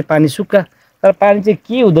निकै माथि पानी सुक्खा। तर पानी चाहिँ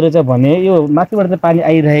के हुँदो रहेछ भने यो माथिबाट त पानी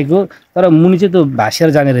आइरहेको तर मुनि चाहिँ त्यो भाँसिएर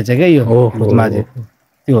जाने रहेछ क्या यो भुजमा चाहिँ।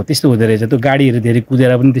 त्यो त्यस्तो हुँदो रहेछ। त्यो गाडीहरू धेरै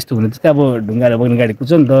कुदेर पनि त्यस्तो हुँदैन। त्यस्तै अब ढुङ्गाहरू बोक्ने गाडी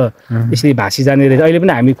कुद्छ नि त, त्यसरी भाँसी जाने रहेछ। अहिले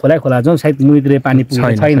पनि हामी खोला जाउँ, सायद मुनितिर पानी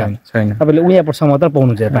पुगेको छैन। तपाईँले उहाँसम्म मात्र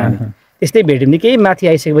पाउनुहुन्छ पानी। त्यस्तै भेट्यौँ। निकै माथि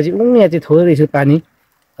आइसकेपछि यहाँ चाहिँ थोरै यसो पानी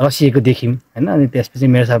रसिएको देख्यौँ होइन। अनि त्यसपछि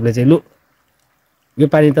मेयर साहबले चाहिँ लु यो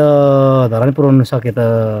पानी त धरान पुऱ्याउनु सके त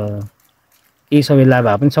केही समय लाभ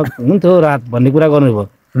भए पनि हुन्थ्यो रात भन्ने कुरा गर्नुभयो।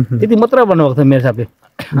 त्यति मात्र भन्नुभएको थियो मेयर साहबले।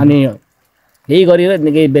 अनि यही गरेर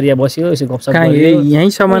निकै बेरिया बस्यो, यसो गफसफ गर्यो।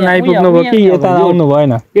 यहीँसम्म आइपुग्नु भयो कि यता आउनु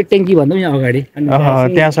भएन? यो ट्याङ्की भन्दा पनि अगाडि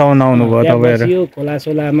त्यहाँसम्म आउनु भयो तपाईँहरू?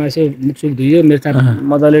 खोलासोलामा यसो मुखसुख धुयो। मेयर साहब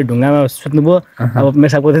मजाले ढुङ्गामा सुत्नुभयो। अब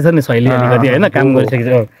मेयर साहबको चाहिँ छ नि शैली अलिकति होइन, काम गरिसकेको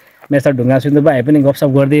छ। मेयर साहब ढुङ्गा सुत्नु भयो, हामी पनि गफसफ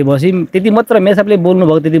गर्दै बस्यौँ। त्यति मात्र मेयर साहबले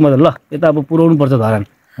बोल्नुभयो, त्यति मात्र। ल यो त अब पुऱ्याउनु पर्छ धरान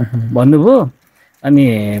भन्नुभयो। अनि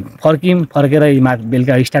फर्केर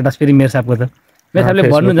बेलुका स्टाटस फेरि मेयर साहबको त मेयर साहबले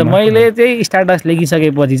भन्नुहुन्छ मैले चाहिँ स्टाटस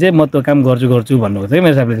लेखिसकेपछि चाहिँ म त्यो काम गर्छु भन्नुभएको थियो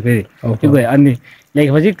मेयर साहबले फेरि। त्यो गयो अनि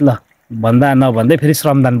लेखेपछि ल भन्दा नभन्दै फेरि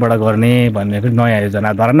श्रमदानबाट गर्ने भन्ने फेरि नयाँ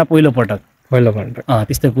योजना धरानमा पहिलोपटक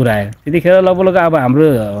त्यस्तो कुरा आयो। त्यतिखेर लगभग अब हाम्रो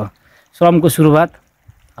श्रमको सुरुवात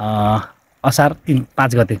असार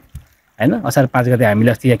 5 गते होइन। असार 5 गते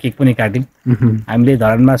हामीले अस्ति यहाँ केक पनि काट्यौँ। हामीले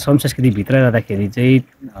धरानमा श्रम संस्कृतिभित्र रहँदाखेरि चाहिँ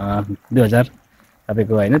 2000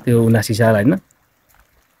 तपाईँको होइन त्यो 79 साल होइन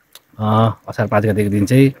असार 5 गतेको दिन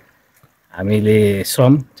चाहिँ हामीले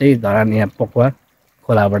श्रम चाहिँ धरान यहाँ पकुवा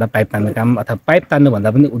खोलाबाट पाइप तान्ने काम अथवा पाइप तान्नुभन्दा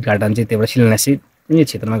पनि उद्घाटन चाहिँ त्यहाँबाट शिलान्यास कुनै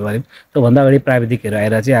क्षेत्रमा गऱ्यौँ। त्योभन्दा अगाडि प्राविधिकहरू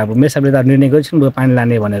आएर चाहिँ अब मेयर साहबले त निर्णय गरिसक्नु भयो पानी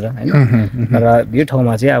लाने भनेर होइन। तर यो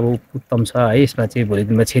ठाउँमा चाहिँ अब उत्तम छ है, यसमा चाहिँ भोलि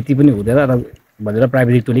दिनमा क्षति पनि हुँदैन र भनेर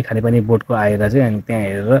प्राविधिक टोली खानेपानी बोर्डको आएर चाहिँ अनि त्यहाँ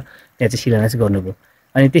हेरेर त्यहाँ चाहिँ शिलान्यास गर्नुभयो।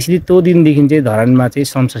 अनि त्यसरी त्यो दिनदेखि चाहिँ धरानमा चाहिँ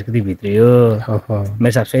श्रम संस्कृति भित्रियो।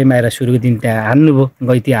 मेयर साहब स्वयं आएर सुरुको दिन त्यहाँ हान्नुभयो,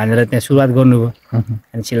 गैती हानेर त्यहाँ सुरुवात गर्नुभयो।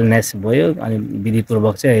 अनि शिलान्यास भयो। अनि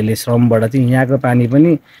विधिपूर्वक चाहिँ अहिले श्रमबाट चाहिँ यहाँको पानी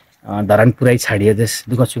पनि धरान पुरै छाडियो। त्यस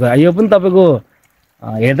दुःख सुख यो पनि तपाईँको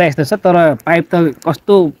हेर्दा यस्तो छ, तर पाइप त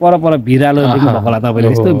कस्तो पर भिरालो देख्नु भएको होला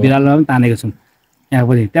तपाईँले। यस्तो भिरालोमा पनि तानेको छौँ यहाँ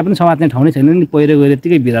पनि। त्यहाँ पनि समात्ने ठाउँ नै छैन नि, पहिरो गएर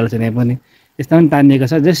यत्तिकै भिरालो छ यहाँ पनि। त्यस्तो पनि तानिएको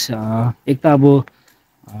छ। जस एक त अब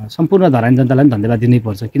सम्पूर्ण धरान जनतालाई पनि धन्यवाद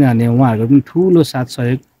दिनैपर्छ, किनभने उहाँहरूको पनि ठुलो साथ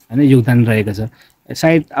सहयोग होइन योगदान रहेको छ।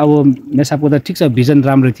 सायद अब मेरो साहबको त ठिक छ भिजन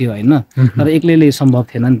राम्रो थियो होइन, तर एक्लैले सम्भव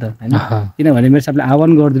थिएन नि त होइन। किनभने मेरो साहबले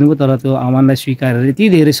आह्वान गरिदिनु भयो, तर त्यो आह्वानलाई स्वीकारेर यति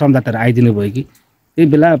धेरै श्रमदाताहरू आइदिनु भयो कि त्यही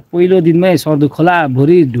बेला पहिलो दिनमै सर्दु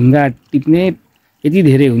खोलाभरि ढुङ्गा टिप्ने यति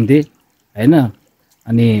धेरै हुन्थे होइन।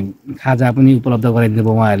 अनि खाजा पनि उपलब्ध गराइदिनु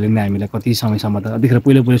भयो उहाँहरूले नै हामीलाई कति समयसम्म त। त्यतिखेर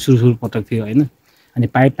पहिलो सुरु पटक थियो होइन। अनि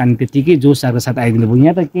पाइप पानी त्यत्तिकै जोसको साथ आइदिनु भयो।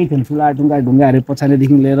 यहाँ त केही थिएन, ठुला ढुङ्गाहरू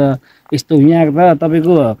पछाडिदेखि लिएर यस्तो यहाँ त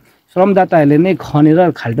तपाईँको श्रमदाताहरूले नै खनेर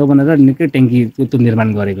खाल्टो बनाएर निकै ट्याङ्की त्यो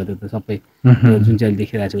निर्माण गरेको थियो त सबै, जुन चाहिँ अहिले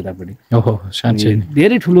देखिरहेको छ उतापट्टि। ओहो साँच्चै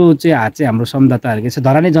धेरै ठुलो चाहिँ हात चाहिँ हाम्रो श्रमदाताहरूको छ,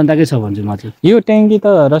 धरानी जनताकै छ भन्छु म चाहिँ। यो ट्याङ्की त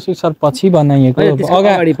रसिक सर पछि बनाइएको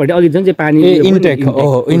अगाडिपट्टि अघि जुन चाहिँ पानी इन्टेक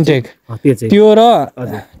इन्टेक त्यो र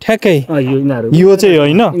ठ्याक्कै यो चाहिँ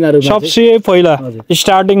होइन सबसे पहिला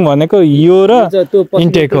स्टार्टिङ भनेको यो र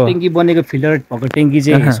इन्टेक हो। ट्याङ्की बनेको फिल्टर भएको ट्याङ्की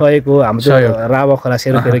चाहिँ सहेको हाम्रो रावा खोला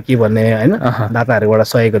सेरोफेरो के भन्ने होइन दाताहरूबाट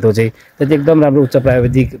सहेको त्यो चाहिँ एकदम राम्रो उच्च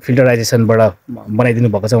प्राविधिक फिल्टराइजेसनबाट बनाइदिनु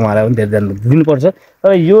भएको छ। उहाँलाई पनि धेरै ध्यान दिनुपर्छ।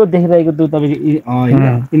 तर यो देखिरहेको त्यो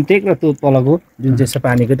तपाईँको इन्टेक र त्यो तलको जुन चाहिँ छ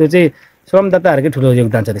पानीको त्यो चाहिँ श्रमदाताहरूकै ठुलो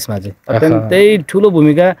योगदान छ त्यसमा चाहिँ। अत्यन्तै ठुलो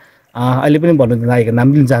भूमिका अहिले पनि भन्नु लागेको नाम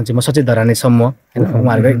पनि जान्छु म सचेत धरानीसम्म होइन,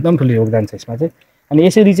 उहाँहरूको एकदम ठुलो योगदान छ यसमा चाहिँ। अनि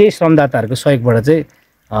यसरी चाहिँ श्रमदाताहरूको सहयोगबाट चाहिँ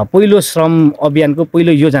पहिलो श्रम अभियानको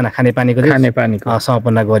पहिलो योजना खानेपानीको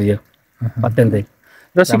समापन गरियो। अत्यन्तै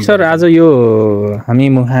रसिक सर आज यो हामी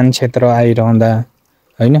मुहान क्षेत्र आइरहँदा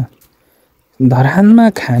होइन धरानमा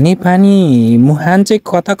खानेपानी मुहान चाहिँ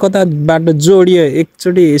कता कताबाट जोडियो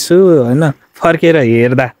एकचोटि यसो होइन फर्केर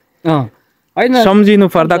हेर्दा होइन सम्झिनु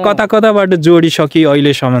पर्दा कता कताबाट जोडिसक्यो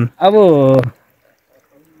अहिलेसम्म। अब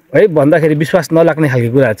है भन्दाखेरि विश्वास नलाग्ने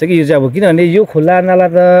खालको कुराहरू छ कि यो चाहिँ अब किनभने यो खोला नाला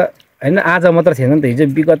त होइन आज मात्र थिएन नि त, हिजो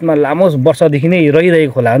विगतमा लामो वर्षदेखि नै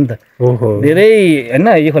रहिरहेको खोला हो नि त। धेरै होइन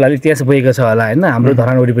यो खोलाले इतिहास बोकेको छ होला होइन, हाम्रो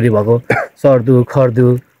धरान वरिपरि भएको सर्दु खर्दु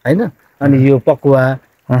होइन अनि यो पकुवा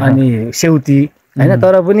अनि सेउती होइन।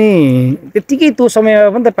 तर पनि त्यत्तिकै त्यो समयमा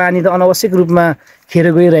पनि त पानी त अनावश्यक रूपमा खेर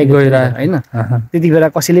गइरहेको होइन। त्यति बेला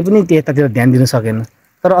कसैले पनि त्यतातिर ध्यान दिन सकेन।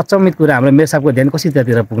 तर अचम्मित कुरा हाम्रो मेरो साहबको ध्यान कसरी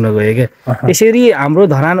त्यतातिर पुग्न गयो क्या। त्यसरी हाम्रो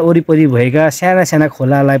धरान वरिपरि भएका साना साना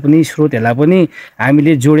खोलालाई पनि स्रोतहरूलाई पनि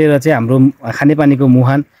हामीले जोडेर चाहिँ हाम्रो खानेपानीको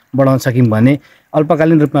मुहान बढाउन सक्यौँ भने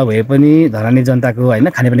अल्पकालीन रूपमा भए पनि धरानी जनताको होइन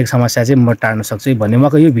खानेपानीको समस्या चाहिँ म टार्न सक्छु भन्ने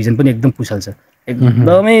उहाँको यो भिजन पनि एकदम कुशल छ,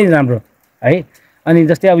 एकदमै राम्रो है। अनि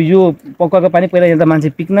जस्तै अब यो पक्काको पानी पहिला यहाँ त मान्छे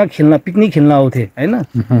पिकनिक खेल्न आउँथे होइन,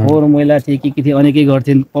 फोहोर मैला थिए के थिए अनेकै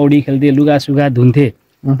गर्थे, पौडी खेल्थे, लुगासुगा धुन्थे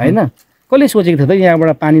होइन। कसले सोचेको थियो त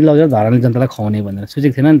यहाँबाट पानी लगेर धरानी जनतालाई खुवाउने भनेर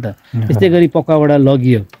सोचेको थिएन नि त। त्यस्तै गरी पक्काबाट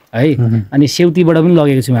लगियो है। अनि सेउतीबाट पनि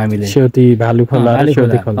लगेको छौँ हामीले, सेउती भालु खोला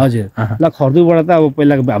हजुर। ल खर्दुबाट त अब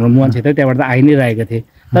पहिलाको हाम्रो मुहान क्षेत्र त्यहाँबाट त आइ नै रहेको थिए।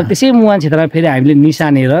 तर त्यसै मुहान क्षेत्रमा फेरि हामीले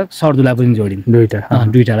निसानेर सर्दुलाई पनि जोड्यौँ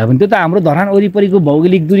दुईटालाई पनि। त्यो त हाम्रो धरान वरिपरिको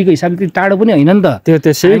भौगोलिक दूरीको हिसाबले त्यति टाढो पनि होइन नि त, त्यो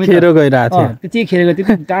त्यसै खेर गइरहेको थियो। त्यति खेर गयो,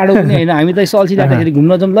 त्यति टाढो पनि होइन। हामी त यसो अल्छी जाँदाखेरि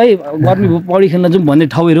घुम्न जाउँ ल गर्मी पौडी खेल्न जाउँ भन्ने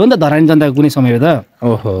ठाउँहरू हो नि त धरानी जनताको कुनै समय त।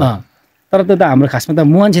 तर त्यो त हाम्रो खासमा त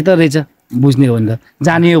मुहान क्षेत्र रहेछ बुझ्ने हो भने त,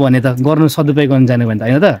 जाने हो भने त गर्नु सदुपयोग गर्नु जाने भने त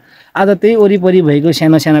होइन त। आज त्यही वरिपरि भएको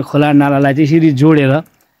सानो सानो खोला नालालाई चाहिँ यसरी जोडेर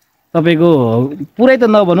तपाईँको पुरै त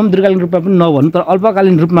नभनौँ दीर्घकालीन रूपमा पनि नभनौँ तर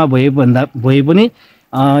अल्पकालीन रूपमा भए पनि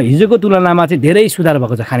हिजोको तुलनामा चाहिँ धेरै सुधार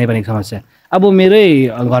भएको छ खानेपानीको समस्या। अब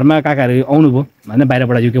मेरै घरमा काकाहरू आउनुभयो होइन,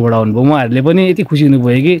 बाहिरबाट युकेबाट आउनुभयो, उहाँहरूले पनि यति खुसी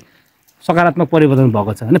हुनुभयो कि सकारात्मक परिवर्तन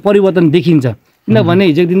भएको छ होइन, परिवर्तन देखिन्छ। किनभने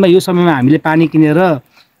हिजोको दिनमा यो समयमा हामीले पानी किनेर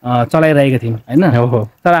चलाइरहेका थियौँ होइन,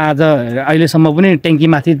 तर आज अहिलेसम्म पनि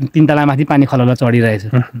ट्याङ्कीमाथि 3 तलामाथि पानी खलल चढिरहेछ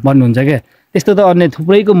भन्नुहुन्छ क्या। त्यस्तो त अन्य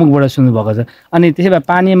थुप्रैको मुखबाट सुन्नुभएको छ। अनि त्यसै भए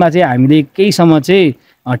पानीमा चाहिँ हामीले केहीसम्म चाहिँ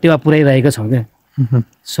टेवा पुर्याइरहेका छौँ क्या,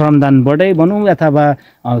 श्रमदानबाटै भनौँ अथवा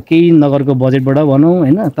केही नगरको बजेटबाट भनौँ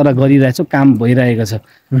होइन, तर गरिरहेछौँ, काम भइरहेको छ।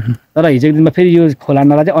 तर हिजोको दिनमा फेरि यो खोला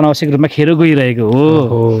नाला चाहिँ अनावश्यक रूपमा खेर गइरहेको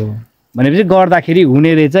हो भनेपछि गर्दाखेरि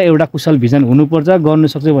हुने रहेछ। एउटा कुशल भिजन हुनुपर्छ, गर्नु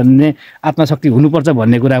सक्छ भन्ने आत्मशक्ति हुनुपर्छ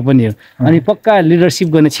भन्ने कुरा पनि हो। अनि पक्का लिडरसिप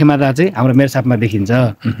गर्ने क्षमता चाहिँ हाम्रो मेरो साथमा देखिन्छ।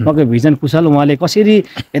 पक्का भिजन कुशल, उहाँले कसरी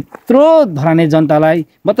यत्रो धरानी जनतालाई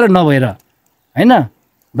मात्र नभएर होइन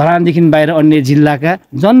धरानदेखि बाहिर अन्य जिल्लाका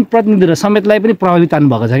जनप्रतिनिधि र समेतलाई पनि प्रभावित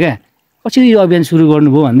पार्नुभएको छ क्या। कसरी यो अभियान सुरु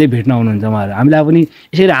गर्नुभयो भन्दै भेट्न आउनुहुन्छ उहाँहरू। हामीलाई पनि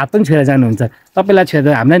यसरी हात पनि छोएर जानुहुन्छ, तपाईँलाई छोएर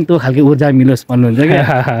हामीलाई पनि त्यो खालको ऊर्जा मिलोस् भन्नुहुन्छ क्या।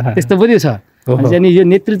 त्यस्तो पनि छ। अनि यो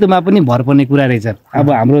नेतृत्वमा पनि भर पर्ने कुरा रहेछ। अब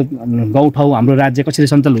हाम्रो गाउँठाउँ हाम्रो राज्य कसरी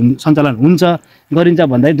सञ्चालन हुन्छ गरिन्छ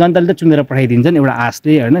भन्दाखेरि जनताले त चुनेर पठाइदिन्छन् एउटा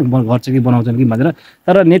आशले होइन, गर्छ कि बनाउँछन् कि भनेर।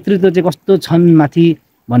 तर नेतृत्व चाहिँ कस्तो छन् माथि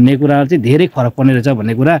भन्ने कुरा चाहिँ धेरै फरक पर्ने रहेछ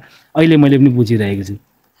भन्ने कुरा अहिले मैले पनि बुझिरहेको छु।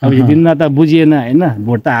 अब यो दिनमा त बुझिएन होइन,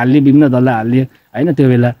 भोट त हाल्यो विभिन्न दललाई हाल्यो होइन, त्यो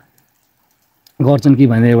बेला गर्छन् कि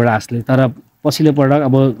भनेर एउटा आशले। तर पछिल्लो पटक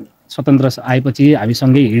अब स्वतन्त्र आएपछि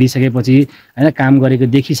हामीसँगै हिँडिसकेपछि होइन काम गरेको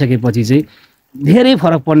देखिसकेपछि चाहिँ धेरै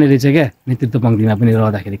फरक पर्ने रहेछ क्या नेतृत्व पङ्क्तिमा पनि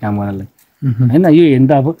रहँदाखेरि काम गर्नलाई होइन यो हेर्नु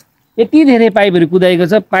त अब यति धेरै पाइपहरू कुदाएको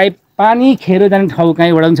छ पानी खेर जाने ठाउँ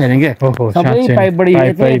कहीँबाट पनि छैन क्या सबै पाइपबाट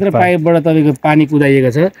यत्रो पाइपबाट तपाईँको पानी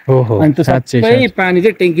कुदाइएको छ अनि त्यो सबै पानी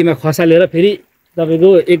चाहिँ ट्याङ्कीमा खसालेर फेरि तपाईँको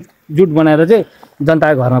एकजुट बनाएर चाहिँ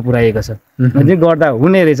जनताको घरमा पुर्याइएको छ चाहिँ गर्दा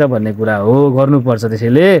हुने रहेछ भन्ने कुरा हो गर्नुपर्छ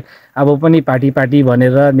त्यसैले अब पनि पार्टी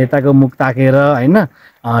भनेर नेताको मुख ताकेर होइन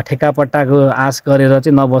ठेक्कापट्टाको आश गरेर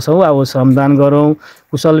चाहिँ नबसौँ अब श्रमदान गरौँ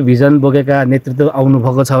कुशल भिजन बोकेका नेतृत्व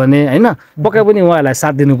आउनुभएको छ भने होइन पक्कै पनि उहाँहरूलाई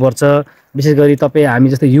साथ दिनुपर्छ विशेष गरी तपाईँ हामी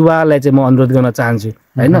जस्तो युवालाई चाहिँ म अनुरोध गर्न चाहन्छु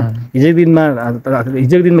होइन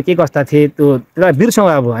हिजोको दिनमा के कस्ता थिए त्यो त्यसलाई बिर्सौँ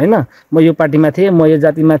अब होइन म यो पार्टीमा थिएँ म यो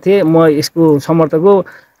जातिमा थिएँ म यसको समर्थक हो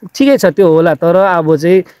ठिकै छ त्यो होला तर अब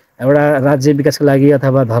चाहिँ एउटा राज्य विकासको लागि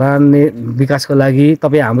अथवा धरान विकासको लागि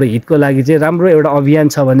तपाईँ हाम्रो हितको लागि चाहिँ राम्रो एउटा अभियान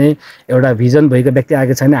छ भने एउटा भिजन भएको व्यक्ति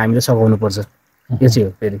आएको छैन हामीले सघाउनुपर्छ यो चाहिँ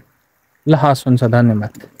हो फेरि ल हस् हुन्छ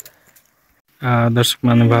धन्यवाद दर्शक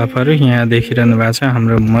महानुभावहरू यहाँ देखिरहनु भएको छ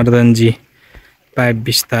हाम्रो मर्दनजी पाइप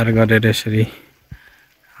विस्तार गरेर यसरी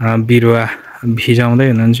बिरुवा भिजाउँदै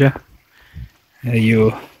हुनुहुन्छ यो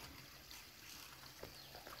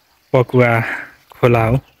पकुवा खोला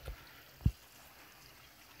हो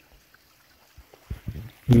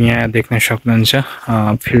यहाँ देख्न सक्नुहुन्छ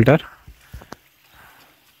फिल्टर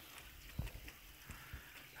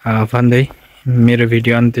भन्दै मेरो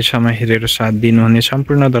भिडियो अन्त्यसम्म हेरेर साथ दिनुहुने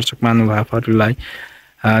सम्पूर्ण दर्शक महानुभावहरूलाई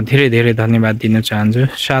धेरै धेरै धन्यवाद दिन चाहन्छु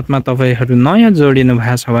साथमा तपाईँहरू नयाँ जोडिनु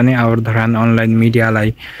भएको छ भने आवर धरान अनलाइन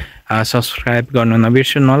मिडियालाई सब्सक्राइब गर्न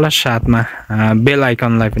नबिर्सनु होला साथमा बेल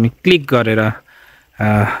आइकनलाई पनि क्लिक गरेर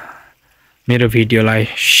मेरो भिडियोलाई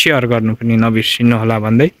सेयर गर्नु पनि नबिर्सिनु होला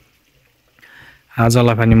भन्दै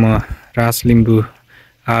आजलाई पनि म राज लिम्बू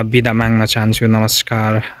बिदा माग्न चाहन्छु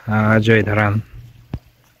नमस्कार जय धरान